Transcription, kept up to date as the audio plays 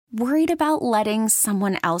Worried about letting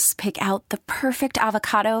someone else pick out the perfect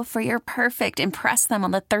avocado for your perfect impress them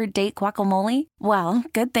on the third date guacamole? Well,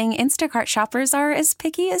 good thing Instacart shoppers are as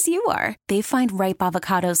picky as you are. They find ripe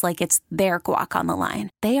avocados like it's their guac on the line.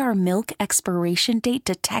 They are milk expiration date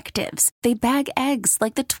detectives. They bag eggs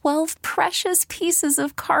like the 12 precious pieces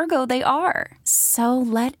of cargo they are. So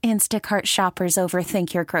let Instacart shoppers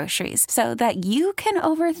overthink your groceries so that you can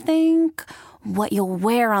overthink what you'll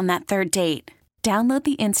wear on that third date. Download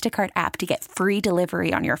the Instacart app to get free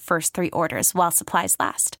delivery on your first 3 orders while supplies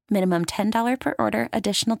last. Minimum $10 per order.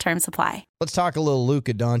 Additional terms apply. Let's talk a little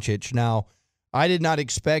Luka Doncic. Now, I did not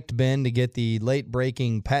expect Ben to get the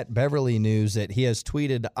late-breaking Pat Beverly news that he has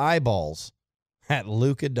tweeted eyeballs at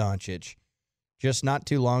Luka Doncic. Just not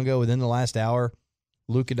too long ago, within the last hour,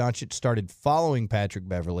 Luka Doncic started following Patrick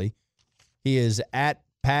Beverly. He is at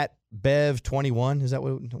Pat Bev 21. Is that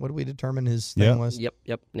what did we determine his thing was? Yep.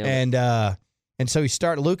 And so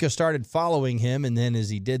Luka started following him, and then as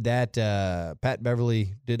he did that, Pat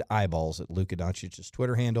Beverly did eyeballs at Luka Doncic's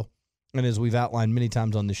Twitter handle. And as we've outlined many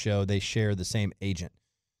times on the show, they share the same agent.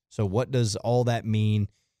 So what does all that mean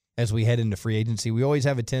as we head into free agency? We always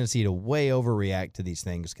have a tendency to way overreact to these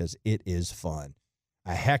things because it is fun.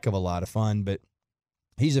 A heck of a lot of fun, but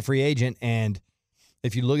he's a free agent, and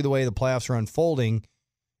if you look at the way the playoffs are unfolding,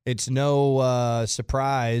 it's no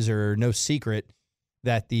surprise or no secret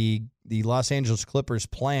that the Los Angeles Clippers'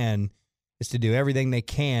 plan is to do everything they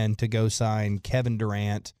can to go sign Kevin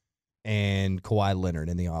Durant and Kawhi Leonard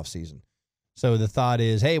in the offseason. So the thought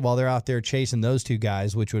is, hey, while they're out there chasing those two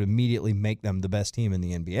guys, which would immediately make them the best team in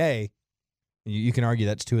the NBA, you can argue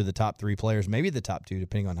that's 2 of the top 3 players, maybe the top 2,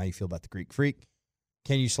 depending on how you feel about the Greek Freak.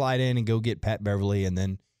 Can you slide in and go get Pat Beverly and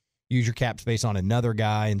then use your cap space on another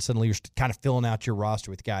guy, and suddenly you're kind of filling out your roster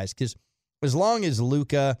with guys? Because as long as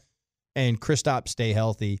Luka and Kristaps stay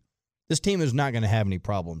healthy, this team is not going to have any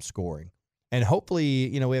problem scoring. And hopefully,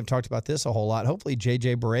 we haven't talked about this a whole lot. Hopefully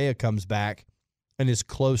J.J. Barea comes back and is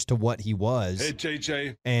close to what he was. Hey,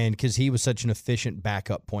 J.J. And because he was such an efficient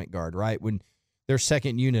backup point guard, right? When their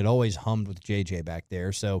second unit always hummed with J.J. back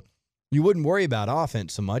there. So you wouldn't worry about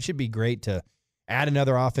offense so much. It'd be great to add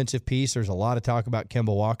another offensive piece. There's a lot of talk about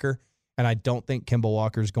Kemba Walker, and I don't think Kemba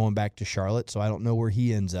Walker's going back to Charlotte, so I don't know where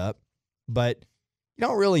he ends up. But you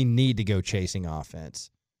don't really need to go chasing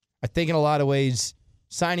offense. I think in a lot of ways,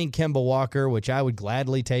 signing Kemba Walker, which I would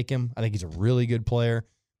gladly take him, I think he's a really good player,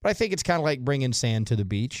 but I think it's kind of like bringing sand to the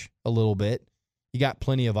beach a little bit. You got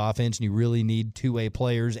plenty of offense, and you really need two-way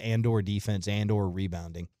players and or defense and or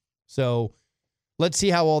rebounding. So let's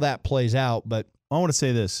see how all that plays out. But I want to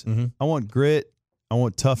say this. Mm-hmm. I want grit. I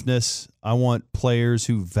want toughness. I want players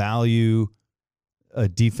who value a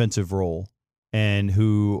defensive role and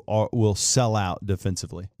who will sell out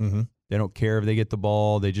defensively. Mm-hmm. They don't care if they get the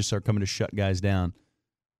ball. They just start coming to shut guys down.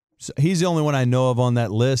 So he's the only one I know of on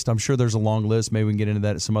that list. I'm sure there's a long list. Maybe we can get into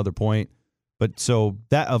that at some other point. But so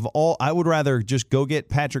that of all, I would rather just go get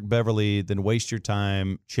Patrick Beverly than waste your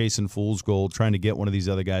time chasing fool's gold trying to get one of these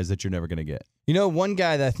other guys that you're never going to get. You know, one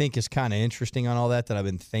guy that I think is kind of interesting on all that I've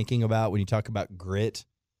been thinking about when you talk about grit,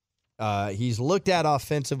 he's looked at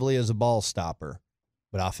offensively as a ball stopper,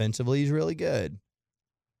 but offensively he's really good.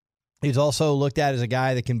 He's also looked at as a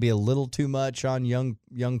guy that can be a little too much on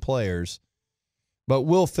young players. But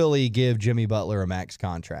will Philly give Jimmy Butler a max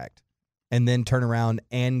contract and then turn around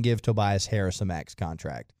and give Tobias Harris a max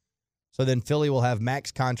contract? So then Philly will have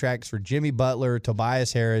max contracts for Jimmy Butler,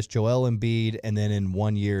 Tobias Harris, Joel Embiid, and then in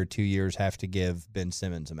 1 year, 2 years have to give Ben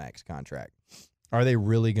Simmons a max contract. Are they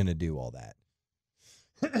really going to do all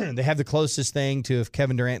that? They have the closest thing to, if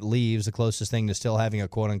Kevin Durant leaves, the closest thing to still having a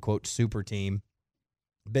quote-unquote super team.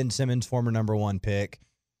 Ben Simmons, former number 1 pick.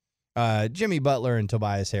 Jimmy Butler and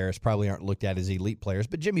Tobias Harris probably aren't looked at as elite players,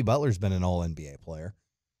 but Jimmy Butler's been an all-NBA player,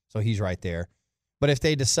 so he's right there. But if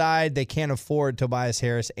they decide they can't afford Tobias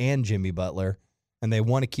Harris and Jimmy Butler, and they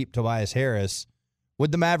want to keep Tobias Harris,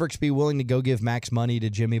 would the Mavericks be willing to go give max money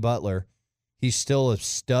to Jimmy Butler? He's still a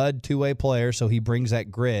stud two-way player, so he brings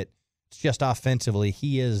that grit. It's just offensively,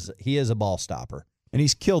 he is a ball stopper. And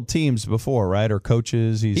he's killed teams before, right? Or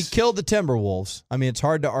coaches. He killed the Timberwolves. I mean, it's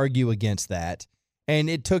hard to argue against that. And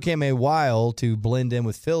it took him a while to blend in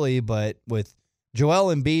with Philly, but with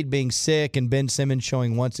Joel Embiid being sick and Ben Simmons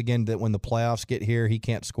showing once again that when the playoffs get here, he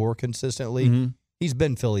can't score consistently, he's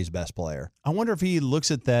been Philly's best player. I wonder if he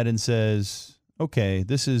looks at that and says, okay,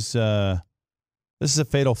 this is a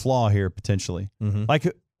fatal flaw here potentially. Mm-hmm. Like,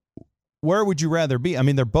 where would you rather be? I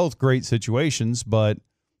mean, they're both great situations, but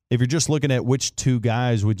if you're just looking at which two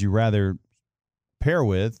guys would you rather pair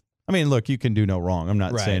with, I mean, look, you can do no wrong. I'm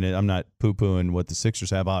not saying it. I'm not poo-pooing what the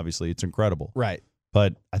Sixers have. Obviously, it's incredible. Right.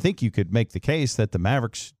 But I think you could make the case that the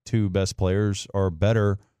Mavericks' 2 best players are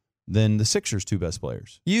better than the Sixers' 2 best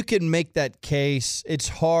players. You can make that case. It's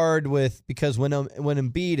hard because when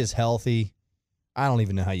Embiid is healthy, I don't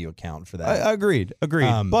even know how you account for that. Agreed.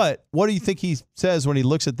 But what do you think he says when he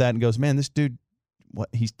looks at that and goes, man, this dude, what,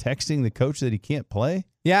 he's texting the coach that he can't play?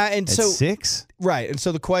 Yeah, and at 6? Right. And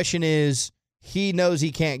so the question is, he knows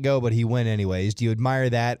he can't go, but he went anyways. Do you admire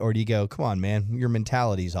that, or do you go, come on, man, your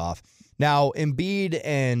mentality's off? Now, Embiid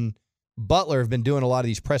and Butler have been doing a lot of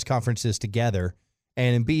these press conferences together,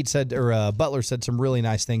 and Butler said some really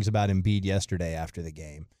nice things about Embiid yesterday after the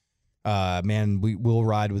game. Man, we'll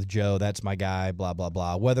ride with Joe. That's my guy, blah, blah,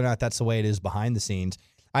 blah. Whether or not that's the way it is behind the scenes.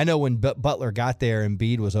 I know when Butler got there,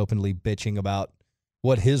 Embiid was openly bitching about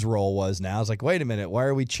what his role was now. I was like, wait a minute, why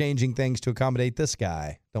are we changing things to accommodate this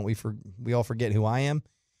guy? Don't we all forget who I am?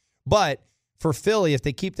 But for Philly, if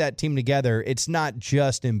they keep that team together, it's not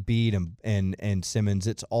just Embiid and Simmons.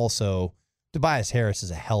 It's also Tobias Harris is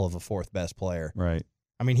a hell of a 4th best player. Right.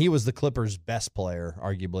 I mean, he was the Clippers' best player,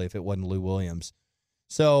 arguably, if it wasn't Lou Williams.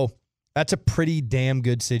 So that's a pretty damn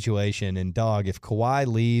good situation. And, dog, if Kawhi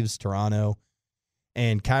leaves Toronto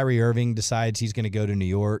and Kyrie Irving decides he's going to go to New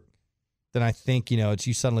York, then I think, it's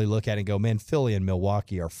you suddenly look at it and go, man, Philly and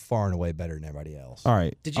Milwaukee are far and away better than everybody else. All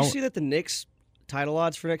right. Did you see that the Knicks title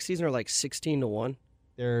odds for next season are like 16-1?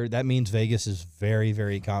 That means Vegas is very,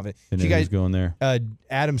 very confident. You guys going there?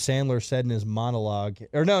 Adam Sandler said in his monologue,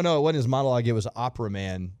 or no, it wasn't his monologue. It was Opera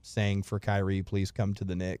Man saying for Kyrie, please come to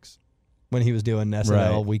the Knicks when he was doing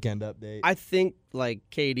SNL Weekend Update. I think like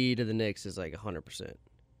KD to the Knicks is like 100%.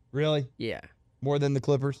 Really? Yeah. More than the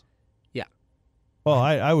Clippers? Yeah. Well,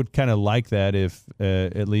 I would kind of like that if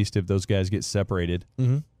at least if those guys get separated.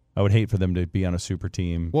 Mm-hmm. I would hate for them to be on a super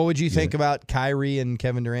team. What would you think about Kyrie and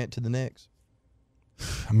Kevin Durant to the Knicks?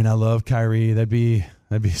 I mean, I love Kyrie. That'd be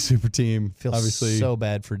a super team. Feels obviously so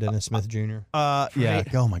bad for Dennis Smith Jr. Yeah.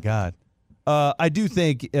 Oh my God. I do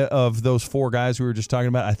think of those 4 guys we were just talking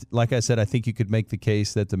about. Like I said, I think you could make the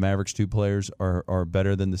case that the Mavericks' 2 players are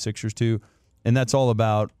better than the Sixers' 2, and that's all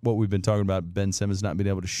about what we've been talking about. Ben Simmons not being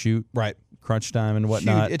able to shoot, right? Crunch time and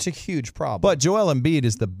whatnot. It's a huge problem. But Joel Embiid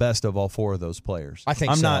is the best of all 4 of those players. I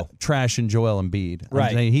think I'm not trashing Joel Embiid. Right.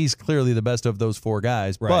 I'm saying he's clearly the best of those 4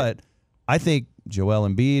 guys. Right. But I think Joel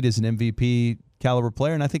Embiid is an MVP caliber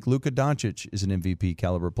player, and I think Luka Doncic is an MVP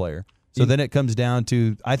caliber player. So then it comes down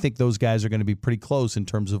to, I think those guys are going to be pretty close in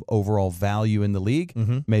terms of overall value in the league.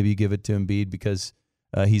 Mm-hmm. Maybe you give it to Embiid because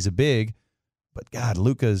he's a big. But, God,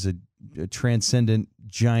 Luka is a transcendent,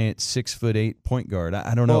 giant 6'8" point guard.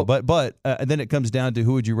 I don't know. But then it comes down to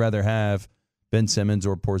who would you rather have, Ben Simmons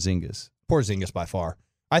or Porzingis? Porzingis by far.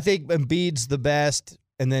 I think Embiid's the best,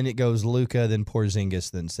 and then it goes Luka, then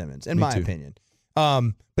Porzingis, then Simmons, in my opinion.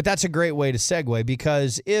 But that's a great way to segue,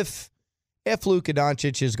 because if Luka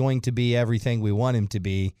Doncic is going to be everything we want him to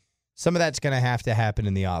be, some of that's going to have to happen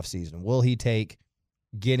in the offseason. Will he take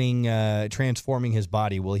transforming his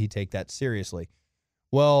body? Will he take that seriously?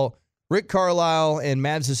 Well, Rick Carlisle and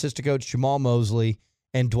Mavs assistant coach Jamal Mosley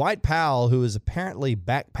and Dwight Powell, who is apparently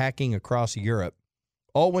backpacking across Europe,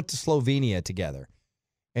 all went to Slovenia together.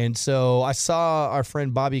 And so I saw our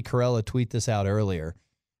friend Bobby Carella tweet this out earlier.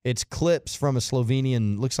 It's clips from looks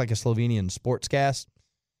like a Slovenian sportscast.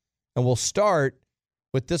 And we'll start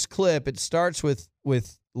with this clip. It starts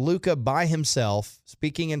with Luka by himself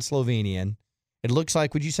speaking in Slovenian. It looks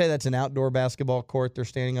like, would you say that's an outdoor basketball court they're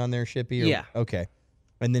standing on there, Shippy? Yeah. Okay.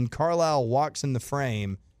 And then Carlisle walks in the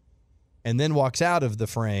frame and then walks out of the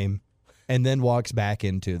frame and then walks back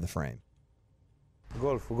into the frame.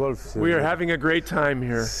 Golf. We are having a great time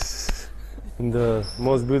here. In the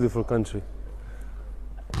most beautiful country.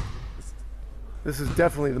 This is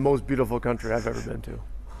definitely the most beautiful country I've ever been to.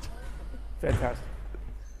 Fantastic.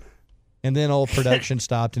 And then all production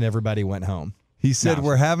stopped and everybody went home. He said,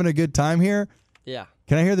 we're having a good time here? Yeah.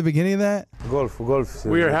 Can I hear the beginning of that? Golf.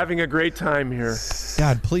 We are having a great time here.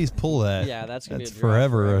 God, please pull that. Yeah, that's going to be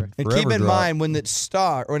forever. And keep in mind, when it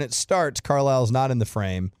starts, Carlisle's not in the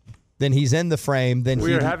frame. Then he's in the frame. Then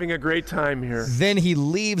we are having a great time here. Then he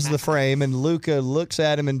leaves the frame, and Luka looks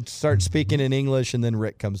at him and starts speaking in English, and then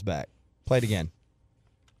Rick comes back. Play it again.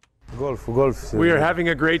 Golf. We are having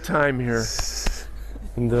a great time here.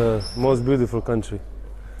 In the most beautiful country.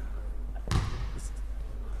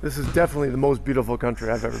 This is definitely the most beautiful country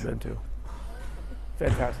I've ever been to.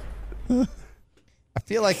 Fantastic. I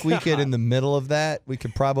feel like we could, in the middle of that, we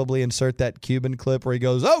could probably insert that Cuban clip where he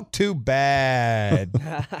goes, "Oh, too bad."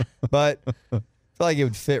 But I feel like it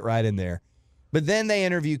would fit right in there. But then they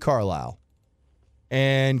interview Carlisle.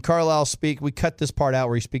 And Carlisle we cut this part out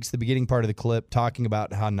where he speaks the beginning part of the clip talking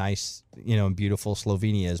about how nice, and beautiful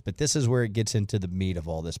Slovenia is. But this is where it gets into the meat of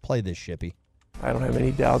all this. Play this, Shippy. I don't have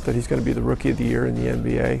any doubt that he's going to be the Rookie of the Year in the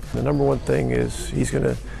NBA. The number one thing is he's going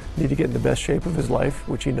to need to get in the best shape of his life,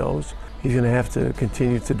 which he knows. He's going to have to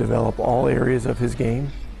continue to develop all areas of his game.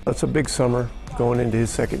 That's a big summer going into his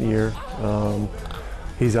second year.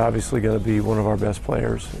 He's obviously going to be one of our best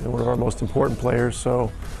players and one of our most important players. So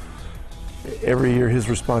every year his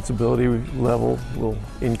responsibility level will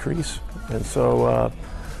increase. And so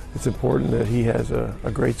it's important that he has a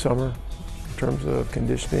great summer in terms of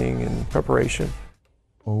conditioning and preparation.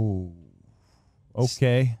 Oh,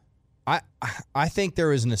 okay. I think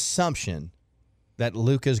there is an assumption that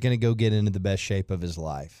Luka's going to go get into the best shape of his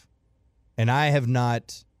life. And I'm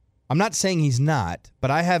not saying he's not,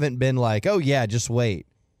 but I haven't been like, oh yeah, just wait.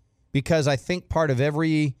 Because I think part of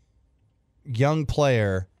every young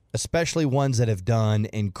player, especially ones that have done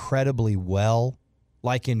incredibly well,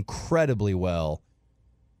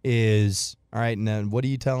 is, all right, now what are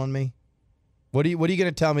you telling me? What are you going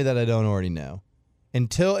to tell me that I don't already know?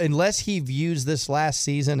 Unless he views this last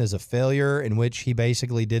season as a failure in which he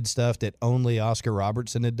basically did stuff that only Oscar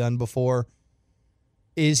Robertson had done before,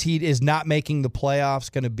 is not making the playoffs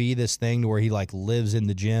going to be this thing where he lives in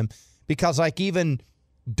the gym? Because even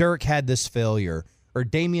Dirk had this failure, or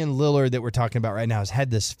Damian Lillard that we're talking about right now has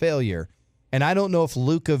had this failure. And I don't know if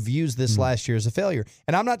Luka views this last year as a failure.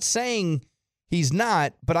 And I'm not saying he's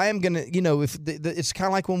not, but I am going to, if it's kind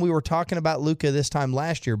of like when we were talking about Luka this time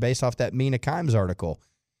last year based off that Mina Kimes article.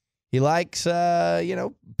 He likes,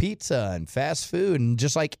 pizza and fast food, and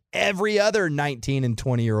just like every other 19 and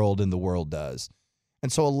 20-year-old in the world does.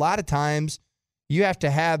 And so a lot of times you have to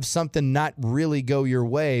have something not really go your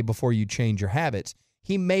way before you change your habits.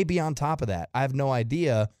 He may be on top of that. I have no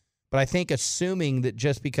idea. But I think assuming that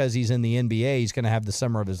just because he's in the NBA, he's going to have the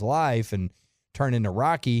summer of his life and turn into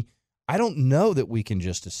Rocky, I don't know that we can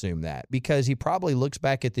just assume that, because he probably looks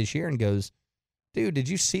back at this year and goes, dude, did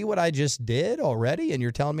you see what I just did already? And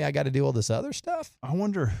you're telling me I got to do all this other stuff? I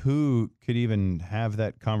wonder who could even have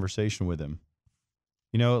that conversation with him.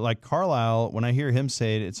 Like Carlisle, when I hear him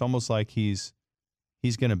say it, it's almost like he's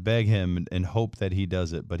going to beg him and hope that he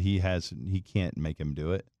does it, but he can't make him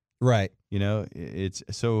do it. Right. It's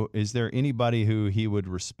so. Is there anybody who he would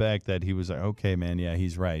respect that he was like, okay, man, yeah,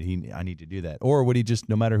 he's right. I need to do that, or would he just,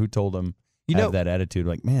 no matter who told him, have that attitude,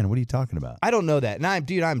 like, man, what are you talking about? I don't know that. And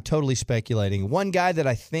I'm totally speculating. One guy that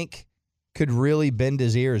I think could really bend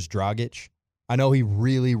his ear is Dragic. I know he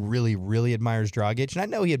really, really, really admires Dragic, and I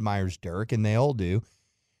know he admires Dirk, and they all do.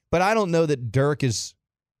 But I don't know that Dirk's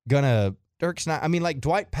not. I mean,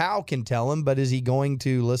 Dwight Powell can tell him, but is he going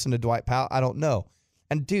to listen to Dwight Powell? I don't know.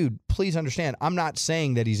 And, dude, please understand, I'm not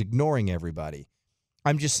saying that he's ignoring everybody.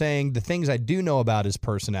 I'm just saying the things I do know about his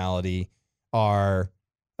personality are,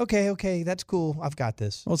 okay, that's cool. I've got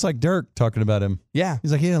this. Well, it's like Dirk talking about him. Yeah.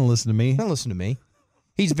 He's like, he doesn't listen to me. Don't listen to me.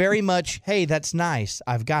 He's very much, hey, that's nice.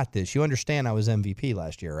 I've got this. You understand I was MVP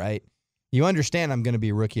last year, right? You understand I'm going to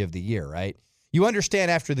be Rookie of the Year, right? You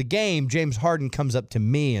understand after the game, James Harden comes up to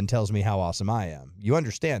me and tells me how awesome I am. You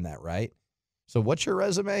understand that, right? So what's your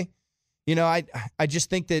resume? I just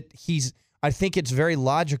think that I think it's very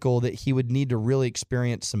logical that he would need to really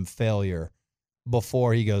experience some failure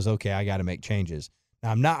before he goes, okay, I got to make changes.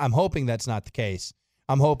 Now, I'm hoping that's not the case.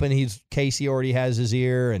 I'm hoping Casey already has his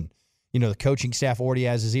ear, and, the coaching staff already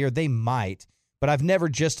has his ear. They might, but I've never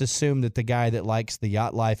just assumed that the guy that likes the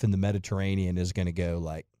yacht life in the Mediterranean is going to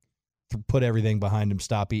go put everything behind him,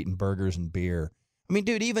 stop eating burgers and beer. I mean,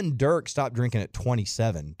 dude, even Dirk stopped drinking at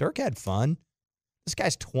 27. Dirk had fun. This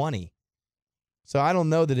guy's 20. So I don't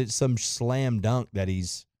know that it's some slam dunk that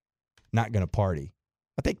he's not going to party.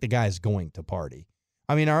 I think the guy's going to party.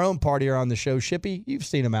 I mean, our own partier on the show, Shippy, you've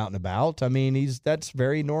seen him out and about. I mean, that's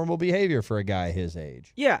very normal behavior for a guy his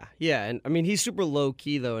age. Yeah, and I mean, he's super low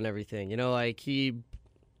key though and everything.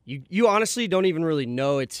 You honestly don't even really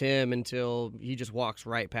know it's him until he just walks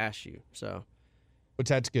right past you. So, but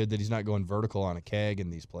that's good that he's not going vertical on a keg in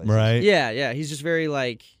these places, right? Yeah. He's just very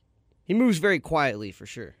he moves very quietly for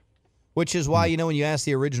sure. Which is why, when you ask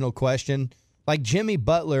the original question, Jimmy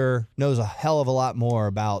Butler knows a hell of a lot more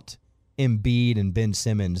about Embiid and Ben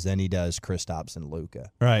Simmons than he does Kristaps and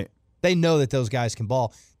Luka. Right. They know that those guys can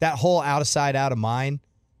ball. That whole out of sight, out of mind,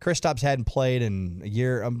 Kristaps hadn't played in a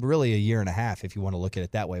year and a half, if you want to look at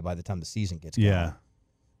it that way, by the time the season gets going. Yeah.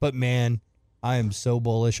 But, man, I am so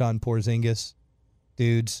bullish on Porzingis.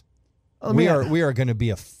 Dudes, we are going to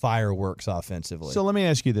be a fireworks offensively. So let me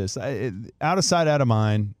ask you this. Out of sight, out of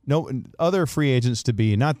mind, no other free agents to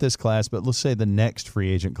be, not this class, but let's say the next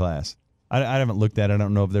free agent class. I haven't looked at it. I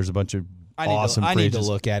don't know if there's a bunch of awesome. I free need to agents.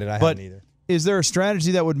 look at it. I But haven't either. is there a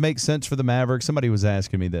strategy that would make sense for the Mavericks? Somebody was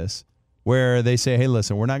asking me this, where they say, hey,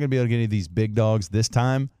 listen, we're not going to be able to get any of these big dogs this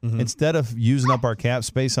time. Instead of using up our cap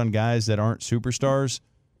space on guys that aren't superstars,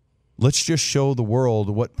 let's just show the world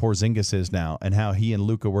what Porzingis is now and how he and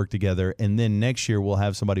Luka work together, and then next year we'll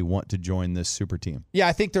have somebody want to join this super team. Yeah,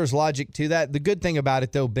 I think there's logic to that. The good thing about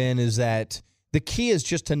it, though, Ben, is that the key is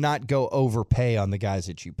just to not go overpay on the guys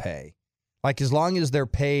that you pay. Like, as long as they're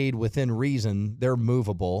paid within reason, they're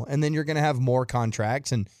movable, and then you're going to have more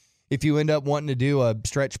contracts. And if you end up wanting to do a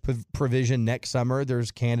stretch provision next summer, there's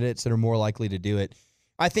candidates that are more likely to do it.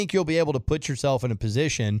 I think you'll be able to put yourself in a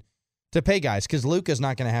position to pay guys, because Luka's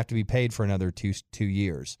not going to have to be paid for another two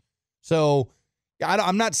years. So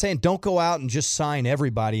I'm not saying don't go out and just sign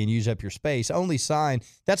everybody and use up your space. Only sign.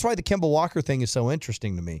 That's why the Kemba Walker thing is so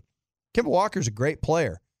interesting to me. Kemba Walker's a great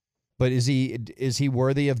player, but is he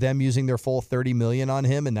worthy of them using their full $30 million on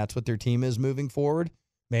him, and that's what their team is moving forward?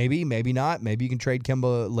 Maybe, maybe not. Maybe you can trade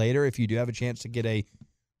Kemba later if you do have a chance to get a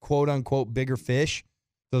quote-unquote bigger fish.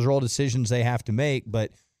 Those are all decisions they have to make,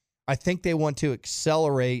 but I think they want to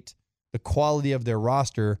accelerate the quality of their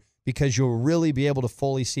roster, because you'll really be able to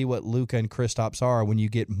fully see what Luka and Kristaps are when you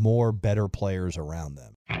get more better players around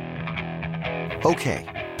them. Okay,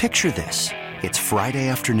 picture this. It's Friday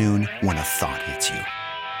afternoon when a thought hits you.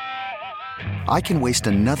 I can waste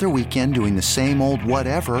another weekend doing the same old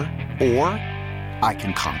whatever, or I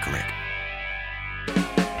can conquer it.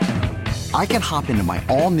 I can hop into my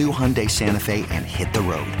all-new Hyundai Santa Fe and hit the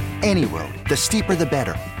road. Any road. The steeper, the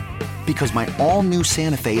better. Because my all-new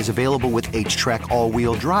Santa Fe is available with H-Track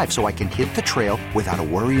all-wheel drive, so I can hit the trail without a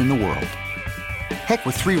worry in the world. Heck,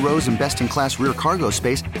 with 3 rows and best-in-class rear cargo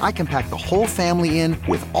space, I can pack the whole family in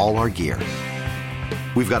with all our gear.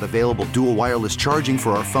 We've got available dual wireless charging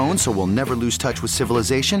for our phones, so we'll never lose touch with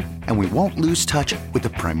civilization, and we won't lose touch with the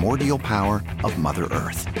primordial power of Mother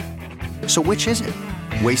Earth. So which is it?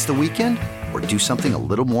 Waste the weekend or do something a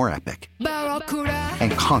little more epic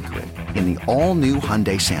and conquer it in the all-new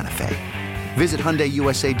Hyundai Santa Fe. Visit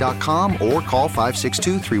HyundaiUSA.com or call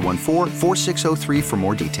 562-314-4603 for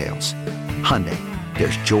more details. Hyundai,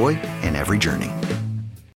 there's joy in every journey.